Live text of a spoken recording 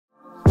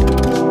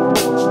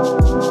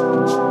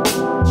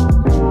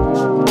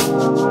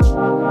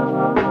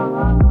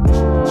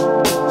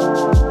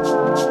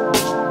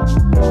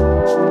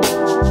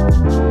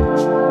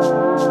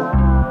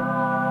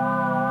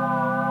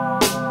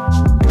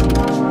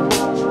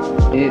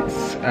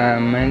It's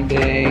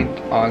Monday,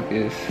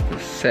 August the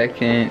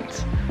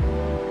 2nd,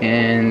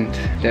 and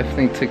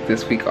definitely took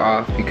this week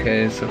off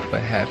because of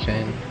what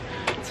happened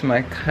to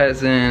my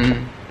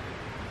cousin.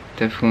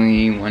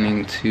 Definitely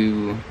wanting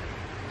to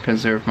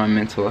preserve my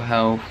mental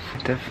health.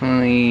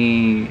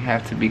 Definitely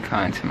have to be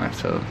kind to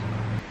myself.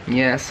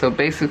 Yeah, so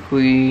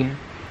basically,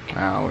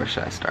 wow, where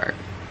should I start?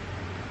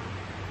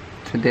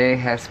 Today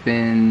has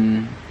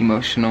been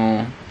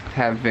emotional.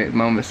 I've had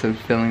moments of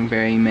feeling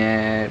very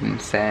mad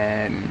and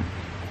sad, and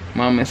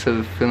moments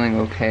of feeling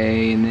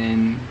okay, and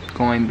then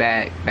going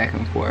back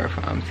and forth.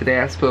 Today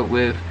I spoke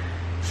with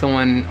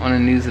someone on the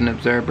News and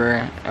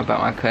Observer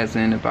about my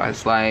cousin, about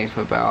his life,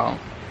 about,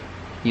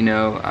 you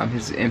know,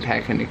 his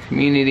impact in the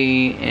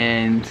community,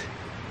 and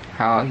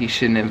how he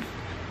shouldn't have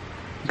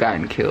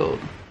gotten killed.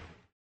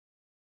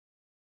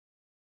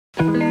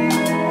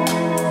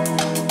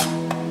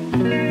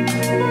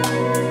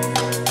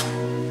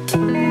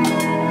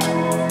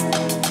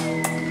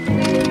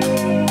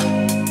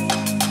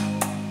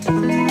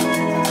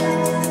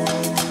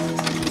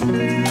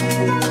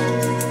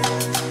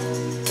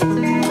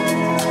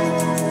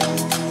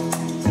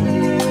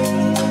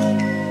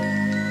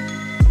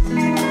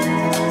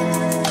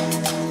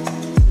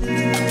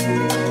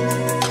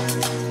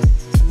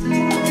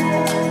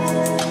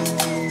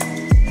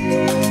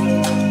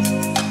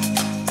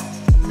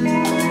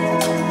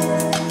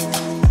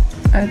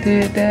 I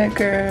did that,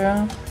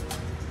 girl.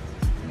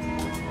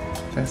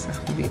 That's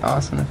gonna be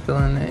awesome to feel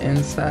on the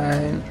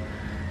inside.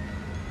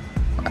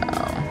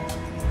 Wow.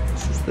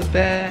 This is the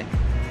back.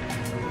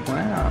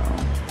 Wow.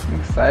 I'm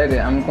excited.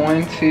 I'm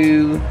going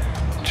to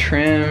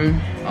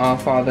trim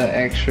off all the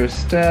extra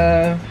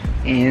stuff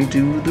and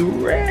do the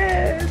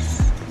rest.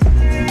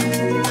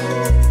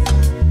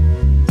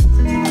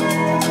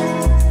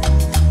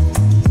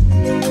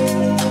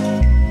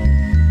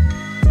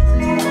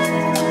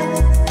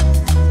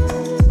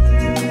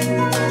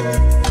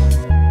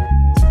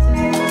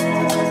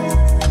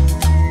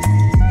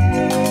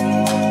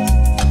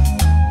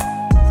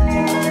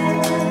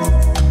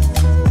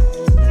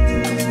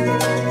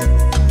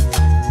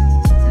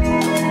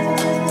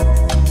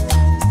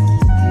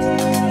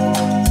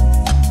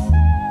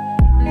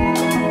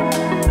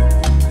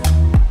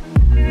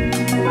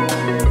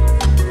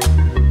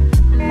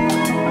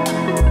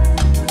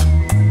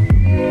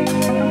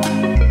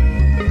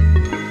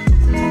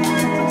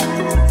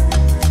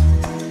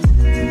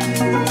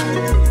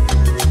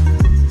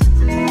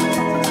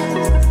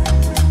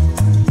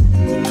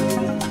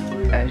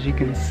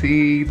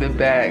 See the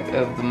back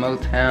of the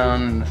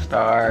Motown and the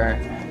star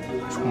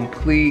is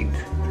complete.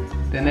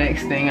 The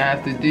next thing I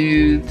have to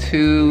do,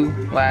 two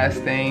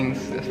last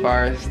things as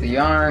far as the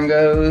yarn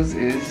goes,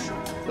 is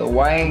the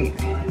white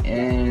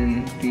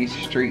and these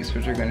streaks,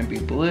 which are going to be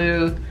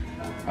blue.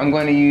 I'm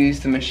going to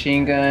use the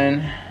machine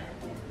gun,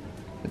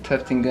 the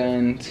tufting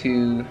gun,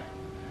 to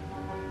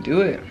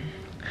do it.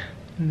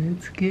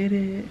 Let's get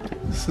it.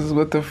 This is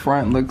what the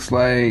front looks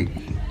like.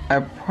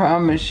 I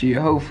promise you,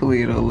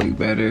 hopefully it'll look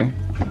better.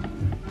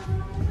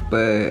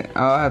 But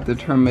I'll have to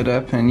trim it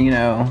up, and you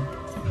know,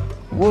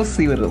 we'll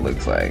see what it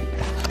looks like.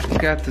 You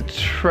got to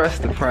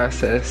trust the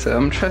process, so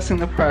I'm trusting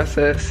the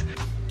process.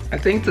 I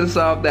think to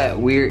solve that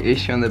weird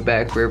issue on the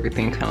back where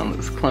everything kind of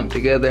looks clumped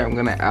together, I'm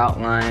gonna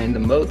outline the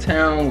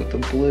Motown with the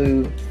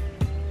blue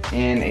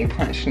and a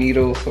punch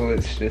needle so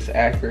it's just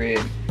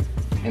accurate,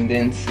 and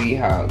then see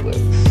how it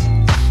looks.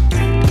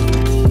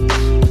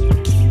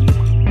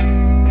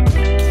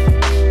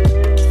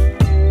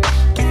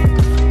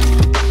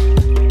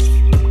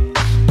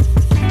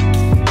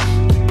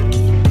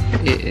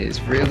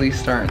 Really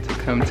starting to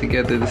come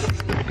together. This is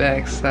the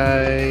back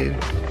side.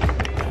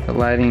 The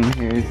lighting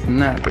here is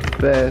not the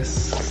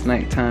best. It's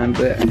nighttime,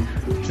 but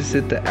just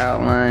did the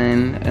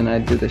outline and I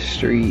did a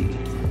street.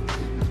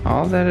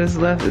 All that is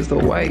left is the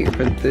white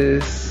for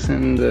this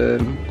and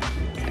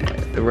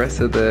the rest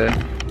of the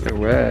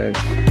rug.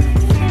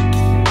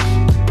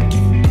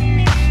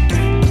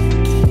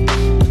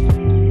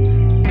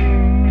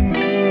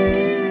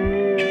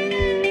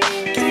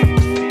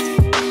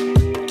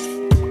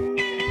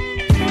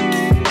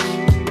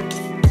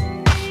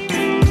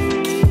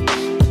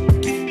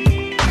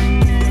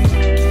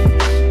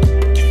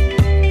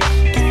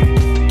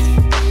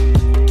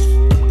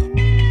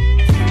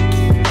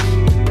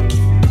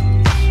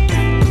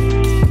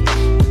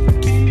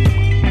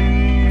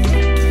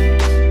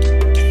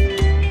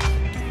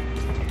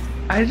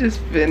 I just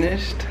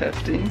finished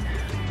tufting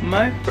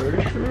my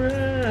first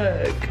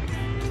rug.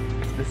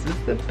 This is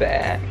the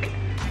back.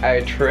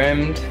 I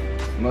trimmed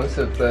most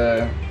of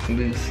the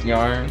loose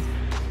yarn,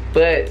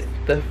 but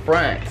the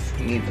front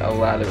needs a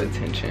lot of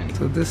attention.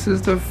 So this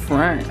is the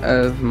front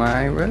of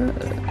my rug.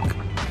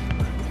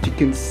 As you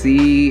can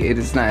see, it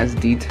is not as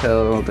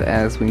detailed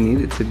as we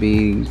need it to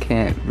be. You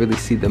can't really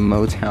see the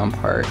Motown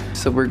part.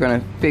 So we're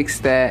gonna fix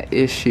that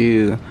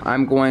issue.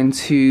 I'm going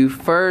to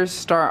first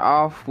start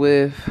off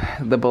with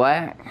the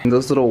black.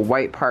 Those little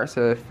white parts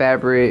of the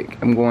fabric,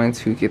 I'm going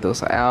to get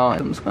those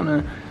out. I'm just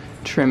gonna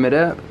trim it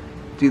up.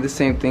 Do the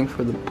same thing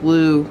for the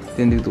blue,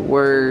 then do the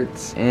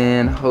words,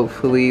 and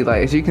hopefully,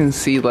 like, as you can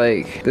see,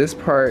 like, this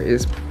part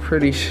is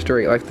pretty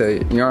straight, like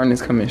the yarn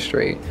is coming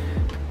straight.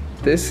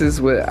 This is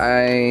what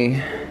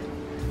I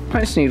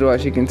punch needle,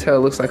 as you can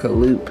tell, looks like a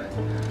loop.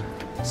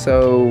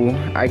 So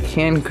I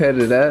can cut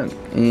it up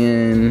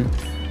and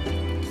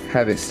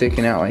have it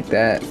sticking out like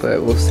that,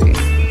 but we'll see.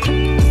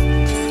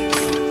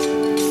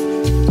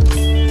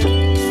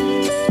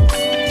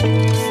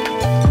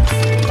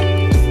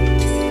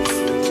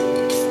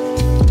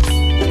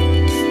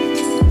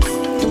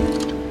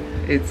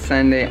 It's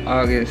Sunday,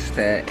 August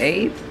the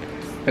 8th.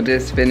 I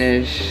just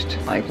finished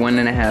like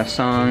 1.5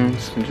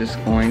 songs. I'm just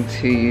going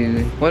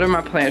to water my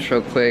plants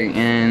real quick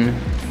and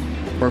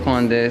work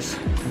on this.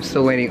 I'm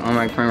still waiting on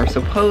my friend. We're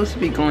supposed to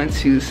be going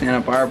to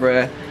Santa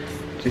Barbara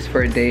just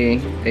for a day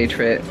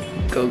trip.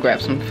 Go grab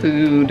some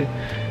food,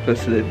 go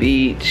to the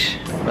beach,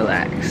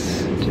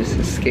 relax. Just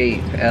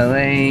escape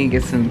LA,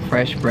 get some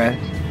fresh breath,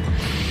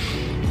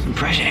 some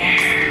fresh air.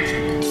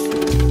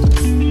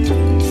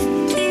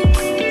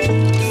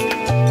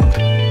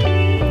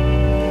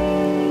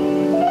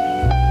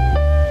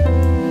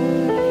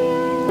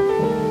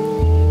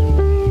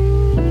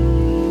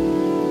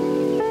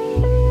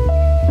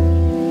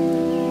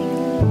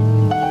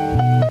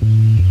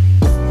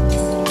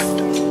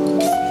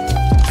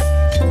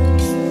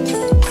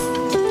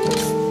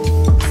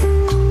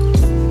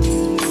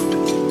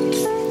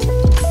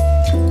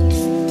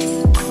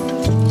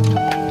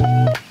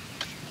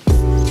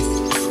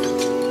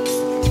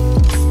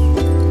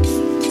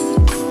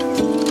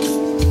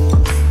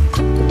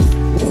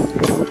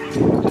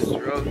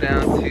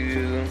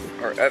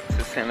 Up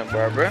to Santa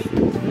Barbara.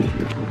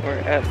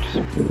 We're at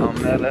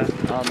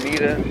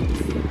Almeda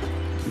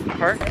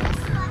Park.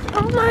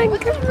 Oh my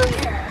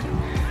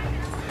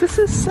god! This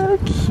is so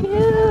cute!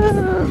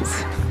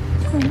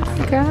 Oh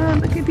my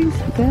god, look at these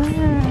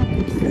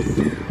ducks!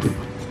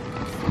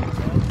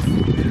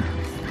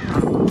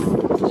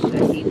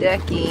 Shucky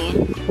ducky.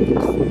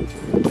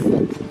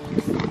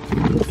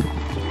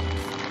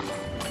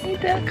 Hey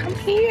duck, come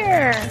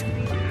here!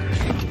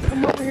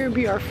 Come over here and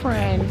be our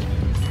friend.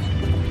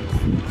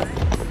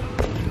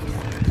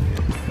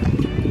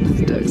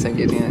 Ducks are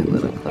getting a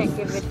little close.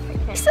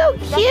 You're so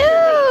cute!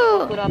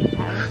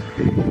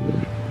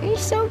 You're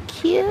so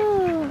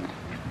cute!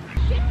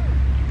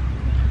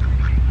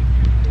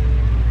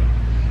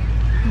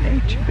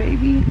 Nature,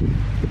 baby.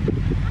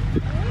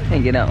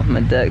 Hang it out with my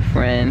duck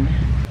friend.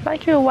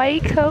 Like your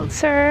white coat,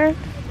 sir?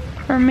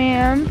 Or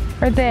ma'am?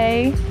 Or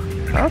they?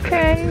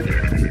 Okay.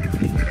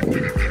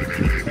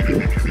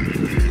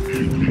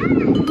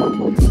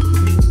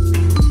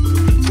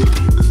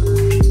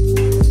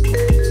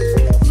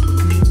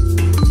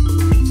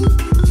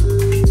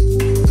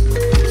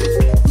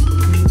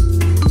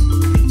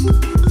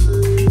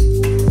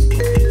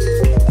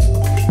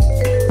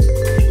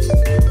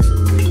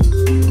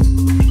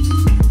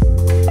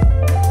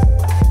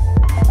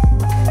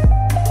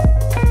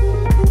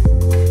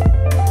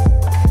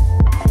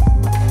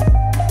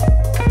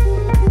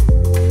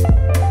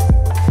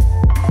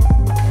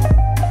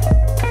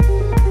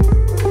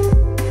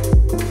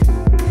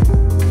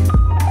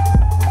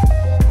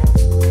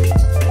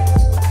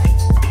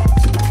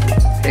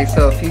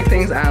 So a few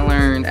things I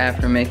learned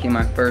after making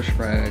my first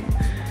rug.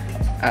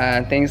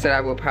 Things that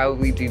I will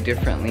probably do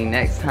differently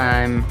next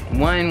time.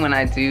 One, when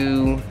I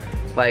do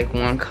like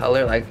one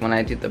color, like when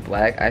I did the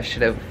black, I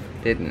should have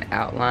did an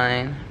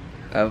outline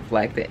of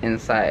like the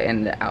inside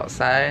and the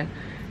outside.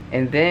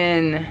 And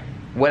then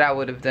what I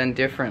would have done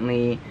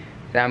differently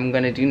that I'm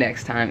gonna do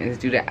next time is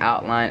do the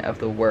outline of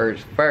the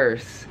words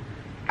first.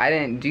 I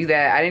didn't do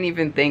that. I didn't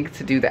even think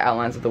to do the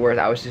outlines of the words.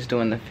 I was just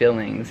doing the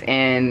feelings.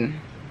 And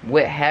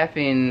what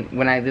happened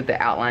when I did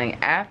the outline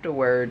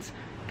afterwards,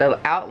 the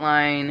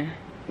outline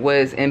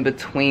was in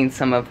between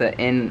some of the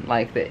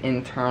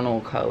internal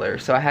color.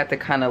 So I had to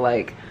kind of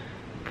like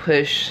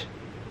push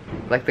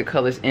like the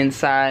colors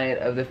inside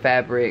of the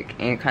fabric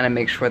and kind of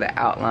make sure the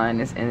outline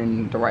is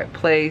in the right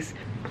place.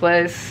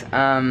 Plus,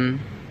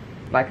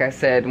 like I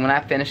said, when I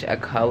finish a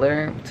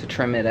color, to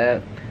trim it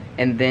up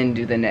and then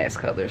do the next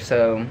color.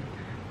 So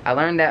I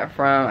learned that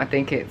from, I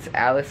think it's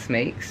Alice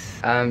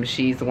Makes.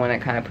 She's the one that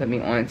kind of put me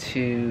on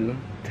to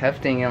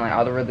tufting and like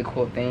all the really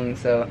cool things.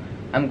 So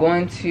I'm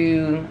going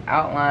to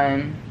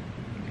outline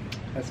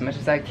as much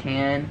as I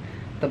can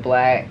the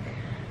black.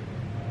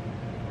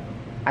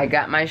 I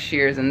got my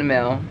shears in the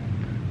mail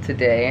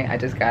today. I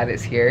just got it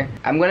here.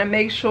 I'm gonna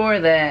make sure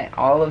that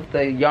all of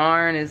the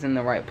yarn is in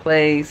the right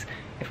place.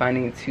 If I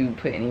need to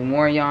put any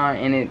more yarn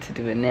in it, to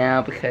do it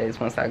now, because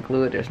once I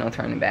glue it, there's no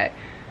turning back.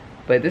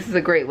 But this is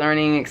a great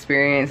learning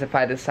experience if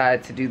I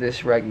decide to do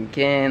this rug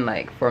again,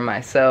 like for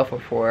myself or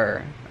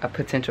for a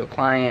potential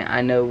client.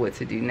 I know what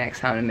to do next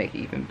time to make it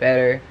even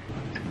better.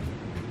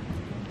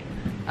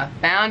 I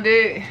found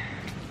it.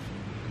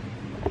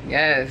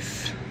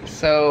 Yes.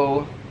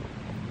 So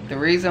the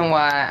reason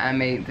why I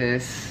made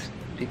this,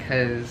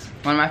 because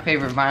one of my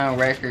favorite vinyl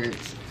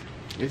records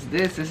is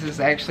this. This is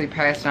actually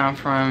passed down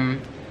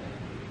from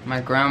my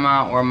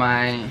grandma or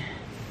my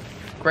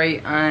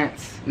great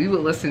aunts. We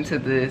would listen to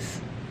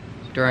this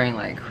during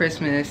like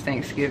Christmas,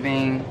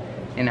 Thanksgiving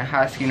in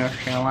Ahoskie, North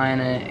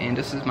Carolina, and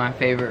this is my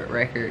favorite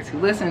record to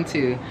listen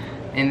to.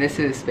 And this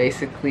is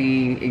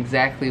basically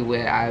exactly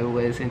what I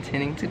was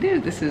intending to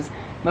do. This is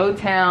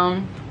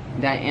Motown,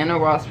 Diana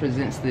Ross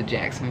Presents the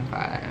Jackson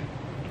 5.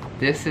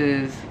 This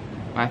is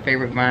my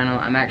favorite vinyl.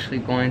 I'm actually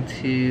going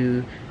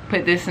to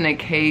put this in a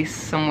case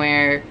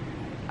somewhere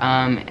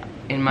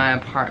in my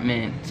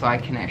apartment so I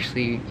can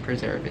actually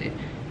preserve it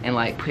and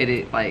like put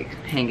it, like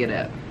hang it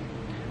up.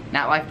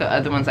 Not like the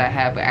other ones I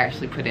have, but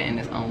actually put it in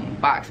its own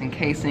box and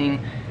casing,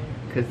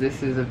 because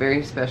this is a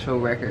very special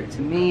record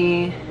to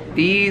me.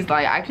 These,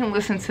 like, I can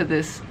listen to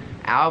this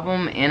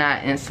album and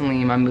I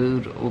instantly, my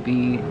mood will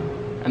be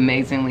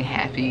amazingly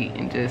happy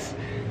and just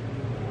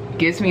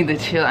gives me the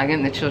chill. I'm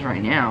getting the chills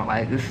right now.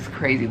 Like, this is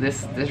crazy.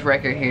 This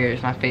record here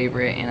is my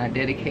favorite, and I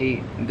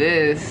dedicate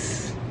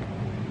this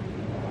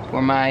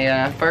for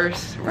my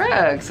first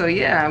rug. So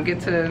yeah, I'll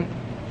get to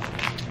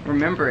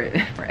remember it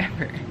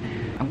forever.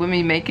 I'm gonna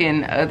be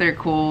making other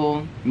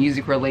cool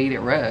music related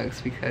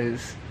rugs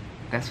because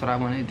that's what I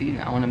want to do.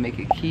 I want to make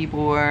a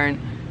keyboard,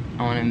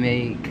 I want to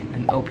make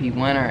an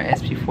OP1 or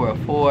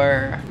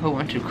SP404, a whole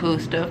bunch of cool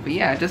stuff. But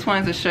yeah, I just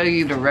wanted to show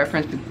you the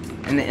reference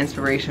and the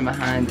inspiration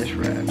behind this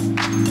rug.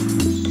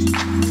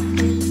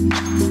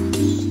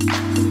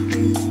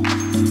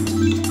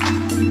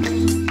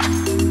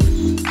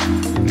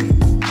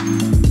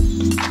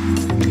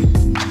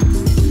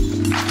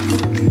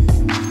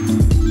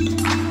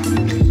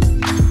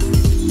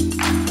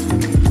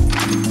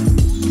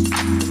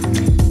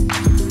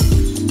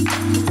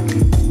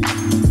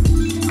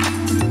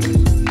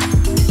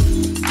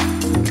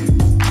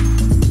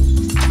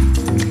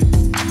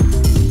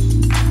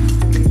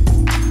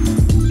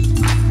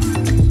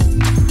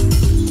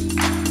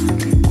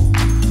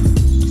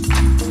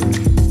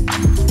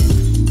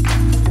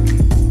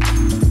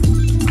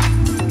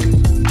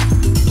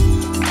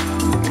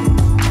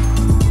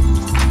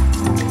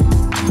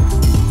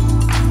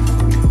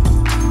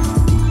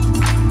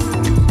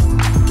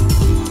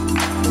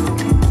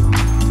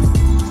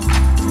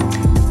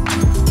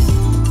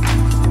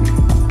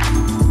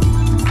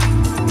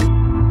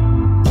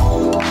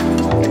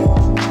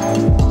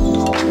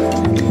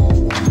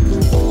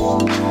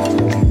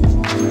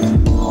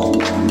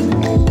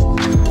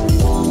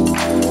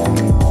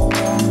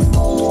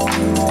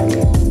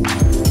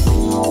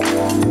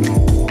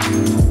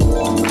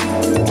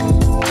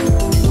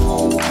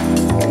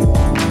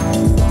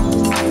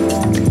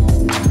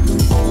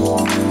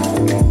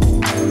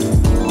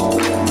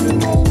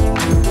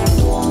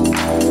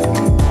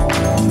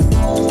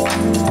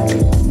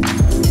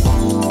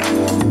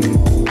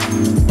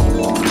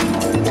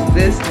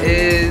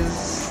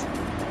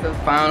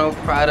 Final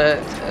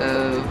product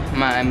of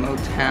my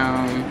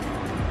Motown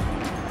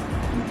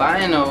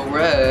vinyl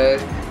rug.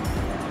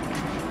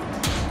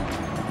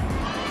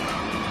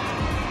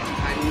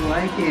 How do you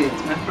like it?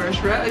 It's my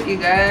first rug, you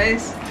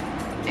guys.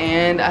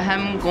 And I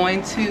am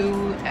going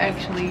to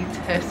actually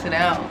test it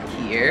out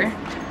here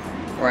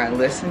where I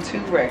listen to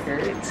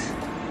records.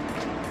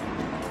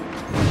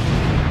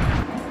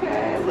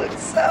 Okay, it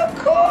looks so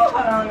cool.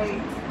 Hold on, let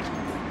me.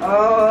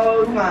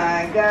 Oh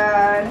my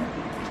God.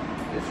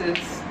 This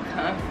is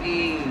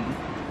comfy.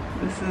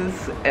 This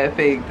is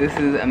epic. This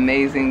is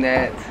amazing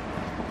that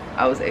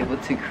I was able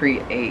to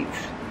create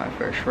my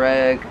first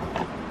rug.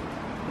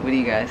 What do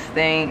you guys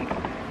think?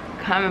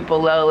 Comment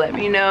below, let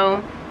me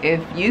know if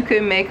you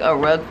could make a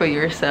rug for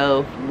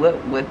yourself,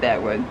 what would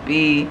that rug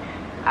be?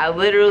 I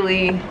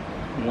literally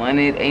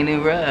wanted a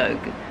new rug,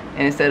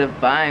 and instead of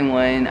buying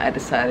one, I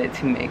decided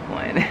to make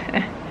one.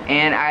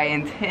 And I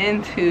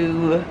intend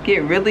to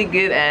get really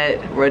good at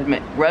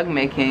rug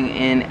making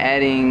and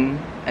adding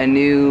a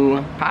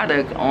new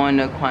product on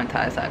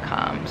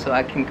quantize.com so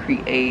I can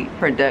create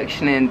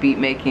production and beat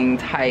making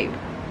type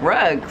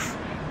rugs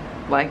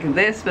like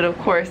this, but of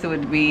course it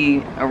would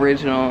be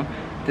original.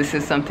 This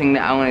is something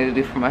that I wanted to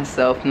do for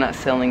myself. I'm not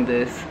selling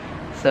this,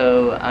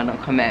 so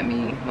don't come at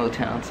me,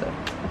 Motown. So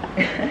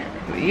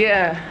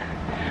yeah.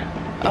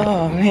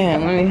 Oh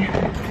man,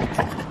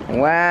 let me.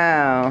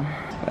 Wow,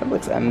 that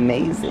looks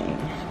amazing,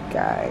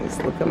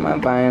 guys. Look at my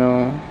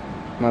vinyl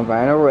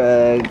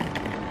rug.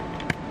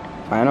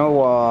 Vinyl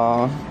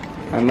wall.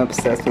 I'm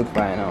obsessed with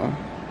vinyl.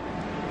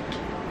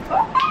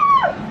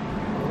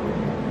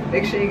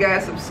 Make sure you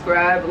guys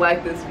subscribe,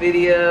 like this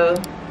video.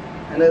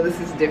 I know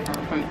this is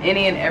different from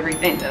any and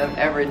everything that I've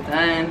ever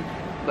done,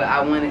 but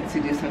I wanted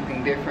to do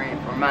something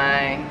different for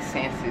my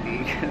sanity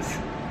because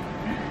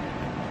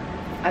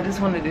I just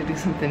wanted to do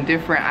something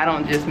different. I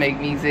don't just make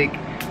music.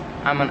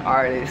 I'm an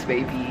artist,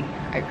 baby.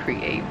 I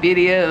create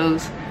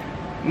videos,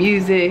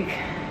 music,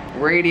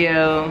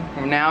 radio,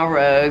 now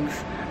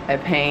rugs. I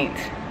paint,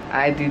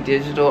 I do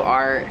digital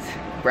art,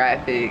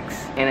 graphics,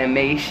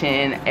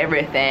 animation,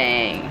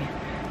 everything.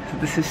 So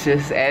this is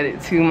just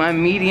added to my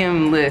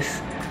medium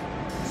list.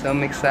 So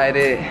I'm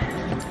excited.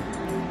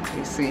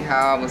 You see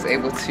how I was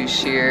able to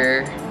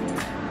share.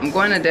 I'm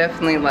going to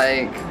definitely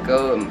like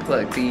go and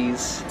pluck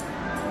these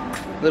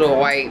little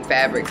white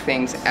fabric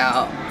things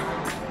out.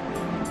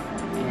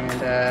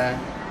 And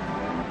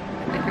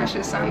I think I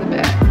should sign the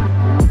back.